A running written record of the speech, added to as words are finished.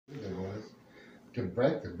to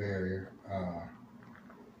break the barrier.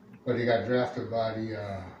 But he got drafted by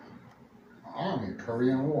the Army,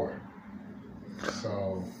 Korean War.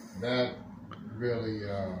 So that really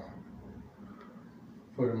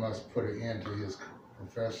put an end to his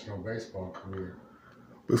professional baseball career.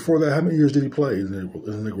 Before that, how many years did he play in the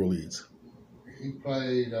Negro Leagues? He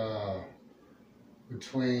played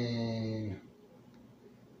between,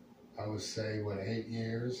 I would say, 8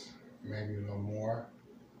 years, maybe a little more.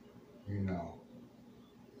 You know,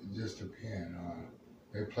 it just depends.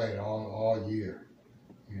 They played all year,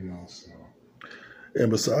 you know, so. And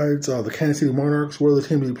besides the Kansas City Monarchs, what other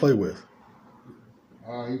team did he play with?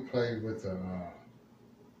 He played with the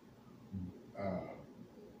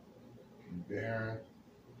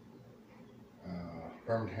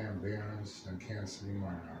Birmingham Barons and Kansas City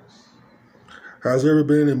Monarchs. Has there ever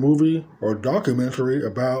been a movie or documentary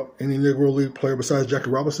about any Negro League player besides Jackie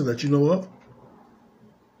Robinson that you know of?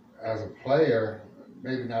 As a player,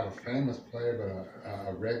 maybe not a famous player, but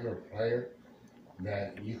a regular player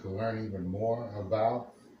that you could learn even more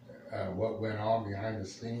about what went on behind the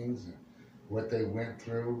scenes and what they went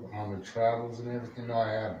through on the travels and everything. No,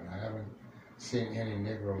 I haven't. I haven't seen any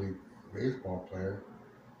Negro League baseball player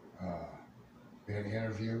been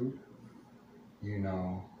interviewed, you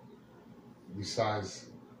know, besides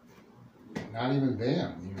not even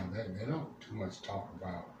them, you know, they don't too much talk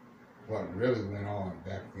about what really went on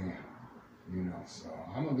back then, you know, so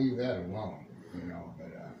I'm going to leave that alone, you know,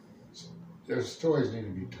 but there's stories need to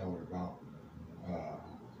be told about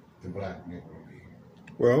the Black Negro League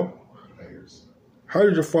well, players. How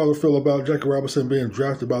did your father feel about Jackie Robinson being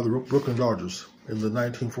drafted by the Brooklyn Dodgers in the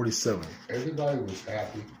 1947? Everybody was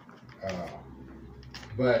happy,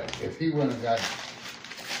 but if he wouldn't have got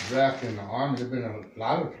drafted in the Army, there'd been a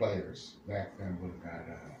lot of players back then would have got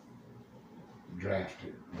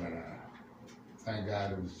drafted, but thank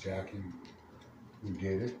God it was Jackie who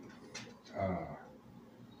did it.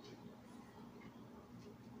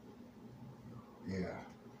 Yeah.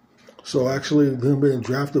 So actually, them being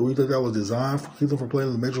drafted, we think that was designed to keep them from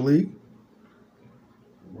playing in the Major League?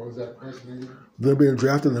 What was that question again? Them being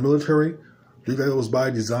drafted in the military, do you think it was by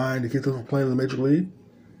design to keep them from playing in the Major League?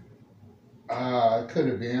 It could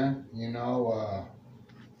have been, you know.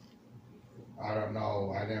 I don't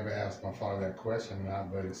know. I never asked my father that question or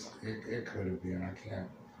not, but it could have been. I can't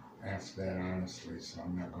answer that honestly, so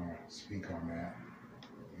I'm not going to speak on that,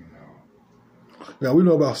 you know. Now, we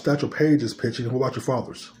know about Satchel Paige's pitching. What about your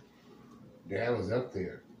father's? Dad was up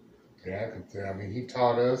there. Dad could tell. I mean, he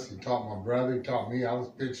taught us. He taught my brother. He taught me. I was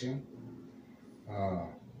pitching.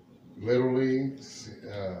 Little League,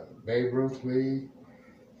 Babe Ruth League.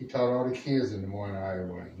 He taught all the kids in Des Moines,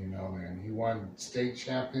 Iowa, you know, and he won state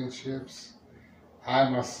championships. I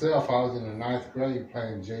myself, I was in the 9th grade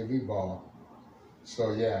playing JV ball.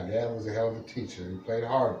 So yeah, Dad was a hell of a teacher. He played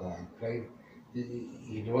hardball.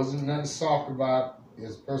 He wasn't nothing soft about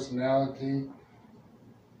his personality.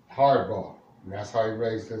 Hardball. And that's how he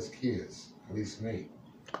raised us kids, at least me.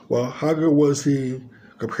 Well, how good was he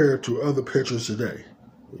compared to other pitchers today?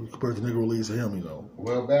 Compared to Negro Leagues to him, you know?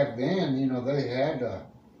 Well, back then, you know, they had the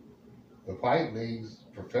fight leagues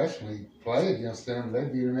professionally play against them. They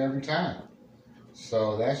beat them every time.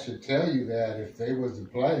 So that should tell you that if they was to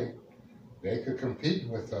play, they could compete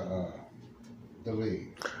with the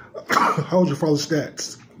league. How was your father's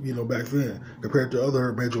stats, you know, back then compared to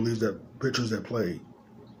other major leagues pitchers that played?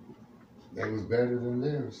 They was better than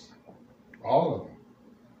theirs. All of them.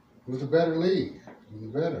 It was a better league. It was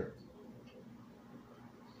better.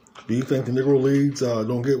 Do you think the Negro Leagues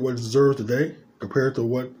don't get what it deserves today compared to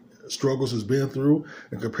what struggles has been through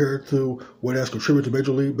and compared to what has contributed to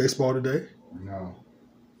Major League Baseball today? No,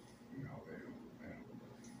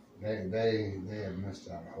 they have missed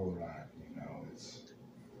out a whole lot. You know,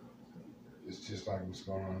 it's just like what's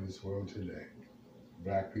going on in this world today.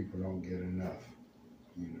 Black people don't get enough.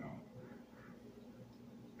 You know,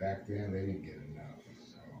 back then they didn't get enough.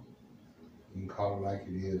 So you can call it like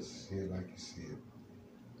it is, see it like you see it.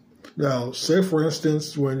 Now, say for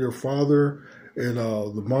instance, when your father and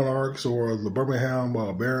the Monarchs or the Birmingham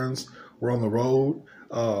Barons were on the road,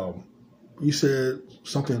 you said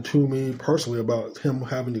something to me personally about him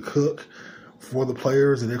having to cook for the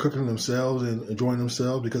players, and they're cooking themselves and enjoying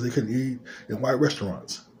themselves because they couldn't eat in white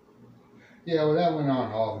restaurants. Yeah, well, that went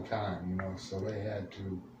on all the time, you know, so they had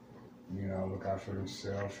to, you know, look out for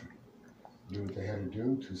themselves, do what they had to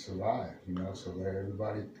do to survive, you know, so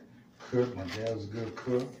everybody cooked. My dad was a good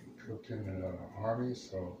cook. He cooked in the Army,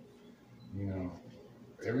 so, you know,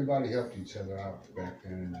 everybody helped each other out back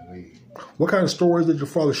then in the league. What kind of stories did your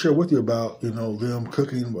father share with you about, them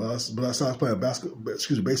cooking us, besides playing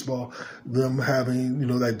baseball, them having,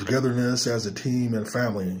 that togetherness as a team and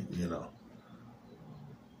family?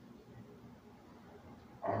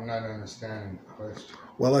 I'm not understanding the question.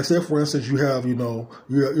 Well, like say for instance, you have,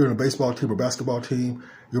 you're in a baseball team or basketball team.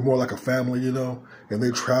 You're more like a family, and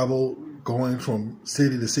they travel going from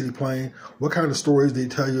city to city playing. What kind of stories they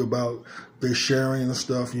tell you about they sharing and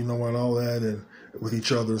stuff, and all that, and with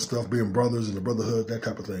each other and stuff, being brothers and the brotherhood, that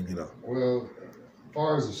type of thing, Well, as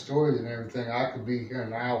far as the stories and everything, I could be here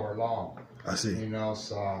an hour long. I see.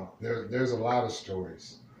 So there's a lot of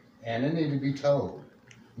stories, and they need to be told.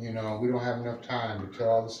 We don't have enough time to tell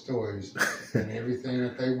all the stories and everything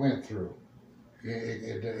that they went through.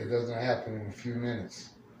 It doesn't happen in a few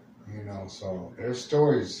minutes. So there's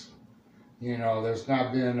stories. There's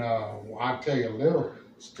not been, I'll tell you a little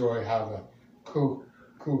story how the Ku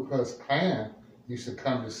Klux Klan used to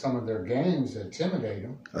come to some of their games to intimidate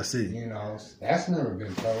them. I see. That's never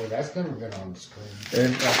been told. That's never been on the screen.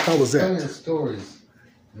 And how was that? Plenty of stories,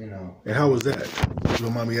 And how was that? If you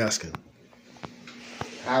don't mind me asking.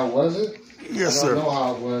 How was it? Yes, I sir. don't know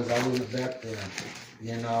how it was. I wasn't back there.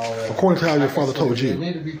 According to how your father told you. They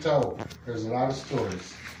need to be told. There's a lot of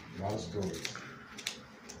stories.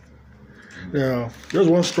 Now, there's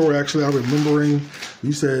one story actually I'm remembering.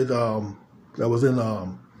 You said that was in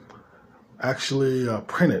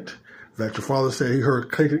printed that your father said he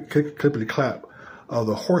heard clippity clap of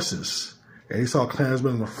the horses, and he saw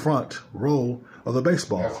Klansmen in the front row of the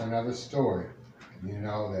baseball. That's another story. They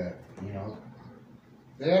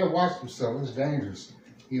had to watch themselves. It was dangerous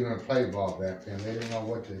even to play ball back then. They didn't know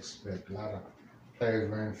what to expect. A lot of players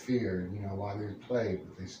were in fear, while they played,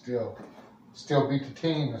 but they still beat the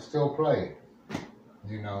team and still played.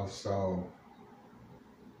 So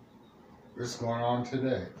it's going on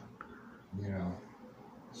today.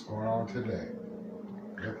 It's going on today.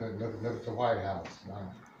 Look at the White House.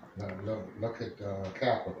 Look at the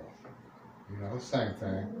Capitol. Same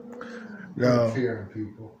thing. Now, fearing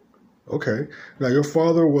people. Okay. Now, your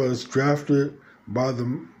father was drafted by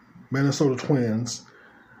the Minnesota Twins,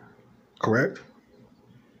 correct?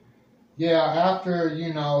 Yeah, after,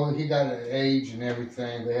 he got an age and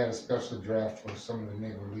everything, they had a special draft for some of the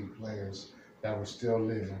Negro League players that were still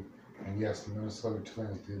living. And yes, the Minnesota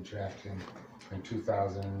Twins did draft him in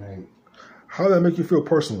 2008. How did that make you feel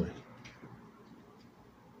personally?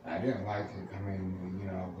 I didn't like it. I mean,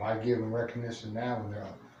 why give them recognition now when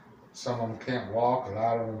some of them can't walk, a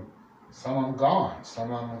lot of them, some of them gone,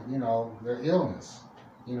 some of them, their illness.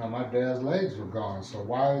 My dad's legs were gone, so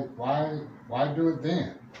why do it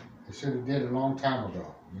then? They should have did it a long time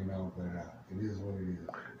ago, but it is what it is.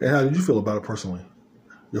 And how did you feel about it personally?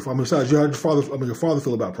 Besides, how did your father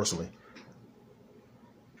feel about it personally?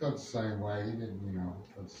 Felt the same way. He didn't,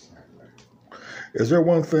 felt the same way. Is there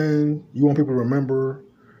one thing you want people to remember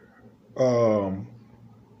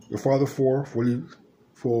your father for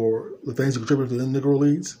the things he contributed to the Negro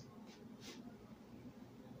Leagues?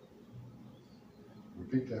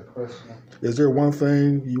 Repeat that question. Is there one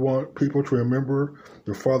thing you want people to remember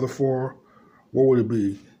your father for? What would it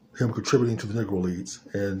be? Him contributing to the Negro Leagues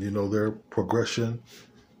and, their progression,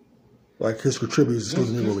 like his contributions to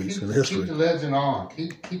the Negro Leagues and the history. Keep the legend on.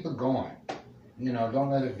 Keep it going. Don't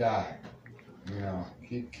let it die.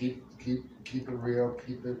 Keep it real.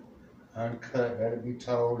 Keep it uncut. Let it be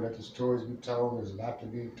told. Let the stories be told. There's a lot to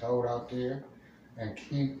be told out there, and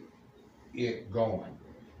keep it going.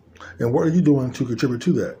 And what are you doing to contribute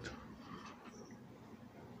to that?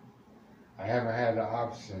 I haven't had the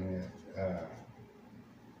option yet.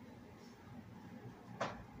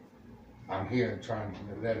 I'm here trying to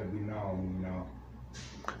let it be known,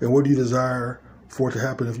 And what do you desire for it to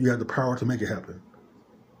happen if you had the power to make it happen?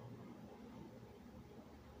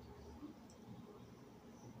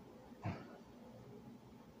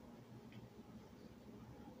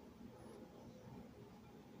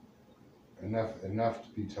 Enough to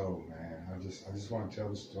be told, man. I just want to tell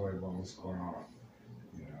the story about what's going on,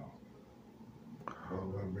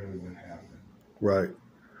 what really been happening. Right.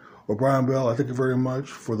 Well, Brian Bell, I thank you very much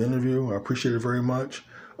for the interview. I appreciate it very much.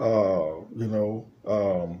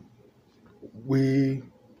 We,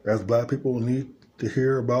 as Black people, need to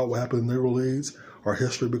hear about what happened in the Negro Leagues, our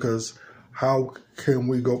history, because how can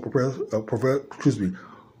we progress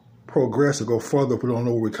and go further if we don't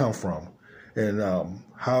know where we come from? And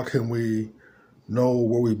how can we know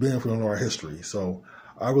where we've been if we don't know our history? So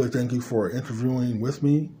I really thank you for interviewing with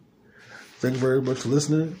me. Thank you very much for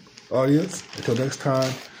listening, audience. Until next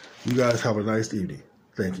time, you guys have a nice evening.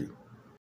 Thank you.